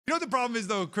know what the problem is,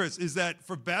 though, Chris, is that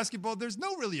for basketball, there's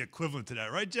no really equivalent to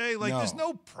that, right, Jay? Like, there's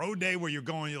no pro day where you're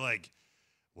like,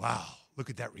 wow, look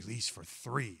at that release for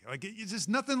 3. Like, it's just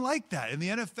nothing like that. In the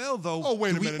NFL, though, oh,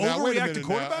 wait a minute now. Wait a minute to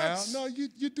quarterbacks? now. No,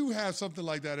 you do have something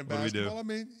like that in basketball. Do? I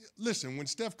mean, listen, when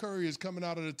Steph Curry is coming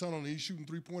out of the tunnel and he's shooting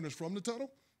 3-pointers from the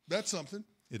tunnel, that's something.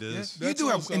 It is. Yeah. You do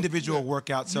have individual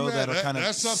workouts, though, that are kind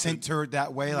of centered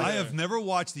that way. Like, I have never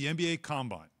watched the NBA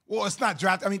Combine. Well, it's not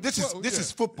draft. I mean, this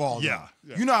is football. Yeah.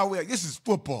 You know how this is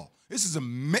football. This is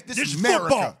America.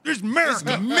 Football. This is America. This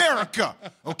is America.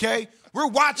 Okay? We're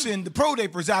watching the pro day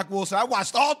for Zach Wilson. I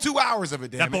watched all 2 hours of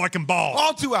it, damn That boy can ball.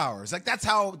 All 2 hours. Like, that's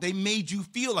how they made you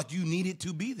feel like you needed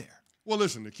to be there. Well,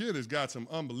 listen, the kid has got some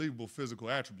unbelievable physical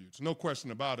attributes. No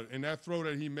question about it. And that throw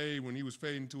that he made when he was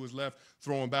fading to his left,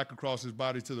 throwing back across his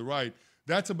body to the right,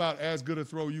 that's about as good a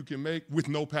throw you can make with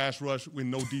no pass rush, with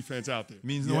no defense out there.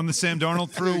 Means the one that Sam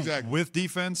Darnold threw with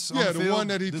defense on the field? Yeah, the one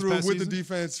that he threw with season? the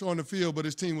defense on the field, but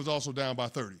his team was also down by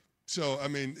 30. So, I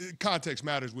mean, context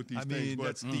matters with these things.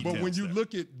 But when you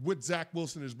look at what Zach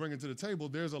Wilson is bringing to the table,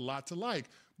 there's a lot to like.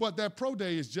 But that pro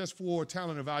day is just for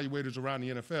talent evaluators around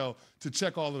the NFL to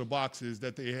check all of the boxes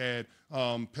that they had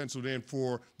penciled in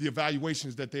for the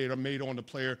evaluations that they had made on the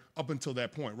player up until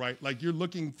that point, right? Like, you're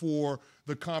looking for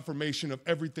the confirmation of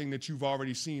everything that you've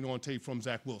already seen on tape from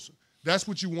Zach Wilson. That's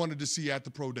what you wanted to see at the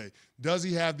pro day. Does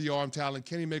he have the arm talent?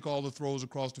 Can he make all the throws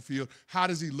across the field? How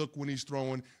does he look when he's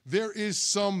throwing? There is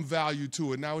some value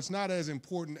to it. Now, it's not as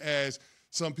important as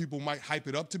some people might hype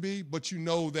it up to be, but you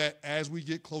know that as we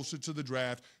get closer to the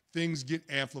draft, things get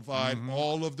amplified.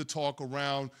 All of the talk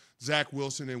around Zach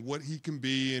Wilson and what he can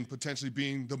be and potentially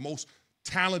being the most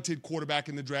talented quarterback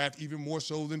in the draft, even more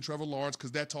so than Trevor Lawrence,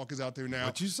 because that talk is out there now.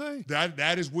 What'd you say?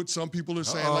 That is what some people are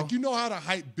saying. Like, you know how the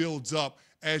hype builds up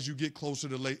as you get closer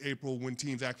to late April when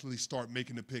teams actually start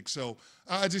making the pick. So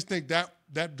I just think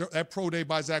that pro day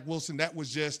by Zach Wilson, that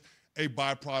was just a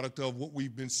byproduct of what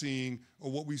we've been seeing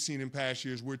or what we've seen in past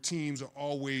years, where teams are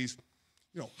always,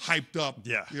 hyped up,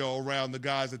 around the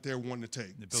guys that they're wanting to take.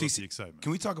 It builds the excitement.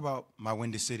 Can we talk about my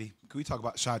Windy City? Can we talk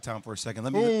about Chi-Town for a second?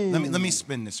 Let me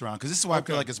spin this around, because this is why I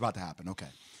feel like it's about to happen. Okay.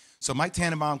 So Mike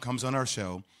Tannenbaum comes on our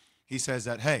show. He says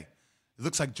that, hey, it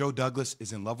looks like Joe Douglas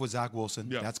is in love with Zach Wilson.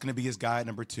 Yeah. That's going to be his guy at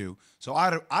number 2. So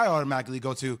I automatically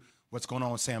go to what's going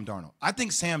on with Sam Darnold. I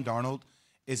think Sam Darnold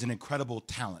is an incredible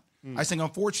talent. I think,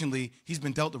 unfortunately, he's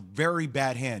been dealt a very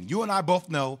bad hand. You and I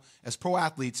both know, as pro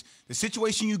athletes, the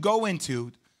situation you go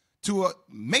into, to a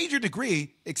major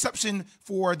degree, exception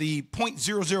for the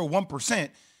 0.001%,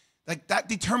 like, that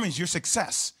determines your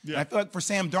success. Yeah. And I feel like for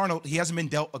Sam Darnold, he hasn't been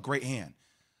dealt a great hand.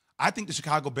 I think the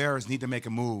Chicago Bears need to make a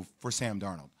move for Sam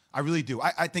Darnold. I really do.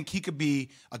 I think he could be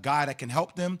a guy that can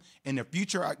help them in the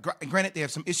future. Granted, they have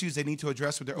some issues they need to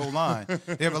address with their O-line.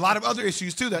 They have a lot of other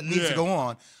issues, too, that need to go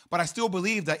on. But I still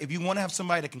believe that if you want to have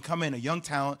somebody that can come in, a young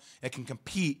talent, that can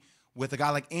compete with a guy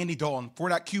like Andy Dalton for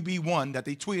that QB1 that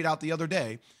they tweeted out the other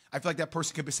day, I feel like that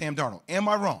person could be Sam Darnold. Am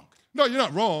I wrong? No, you're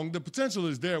not wrong. The potential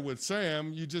is there with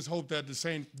Sam. You just hope that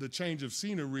the change of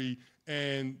scenery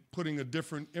and putting a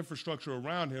different infrastructure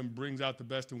around him brings out the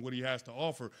best in what he has to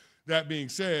offer. That being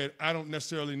said, I don't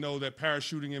necessarily know that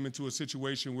parachuting him into a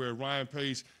situation where Ryan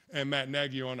Pace and Matt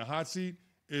Nagy are on the hot seat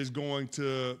is going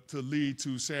to lead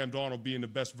to Sam Darnold being the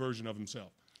best version of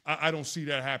himself. I don't see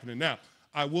that happening. Now,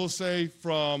 I will say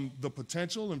from the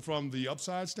potential and from the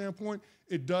upside standpoint,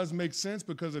 it does make sense,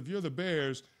 because if you're the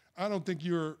Bears, I don't think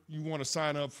you want to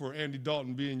sign up for Andy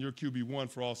Dalton being your QB1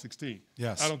 for all 16.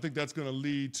 Yes. I don't think that's going to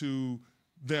lead to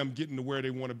them getting to where they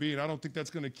want to be, and I don't think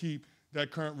that's going to keep that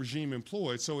current regime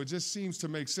employed. So it just seems to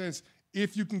make sense,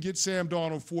 if you can get Sam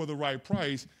Darnold for the right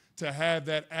price, to have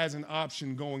that as an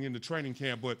option going into training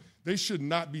camp. But they should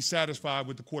not be satisfied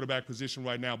with the quarterback position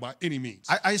right now by any means.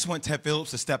 I just want Ted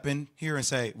Phillips to step in here and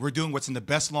say, we're doing what's in the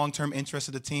best long-term interest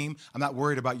of the team. I'm not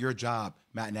worried about your job,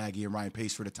 Matt Nagy and Ryan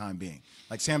Pace, for the time being.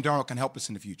 Like, Sam Darnold can help us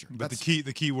in the future. But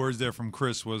the key words there from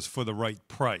Chris was for the right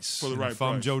price. For the right price. If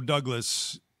I'm Joe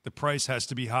Douglas, the price has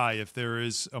to be high if there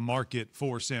is a market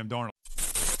for Sam Darnold.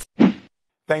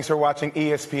 Thanks for watching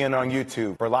ESPN on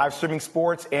YouTube. For live streaming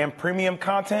sports and premium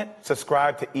content,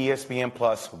 subscribe to ESPN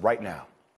Plus right now.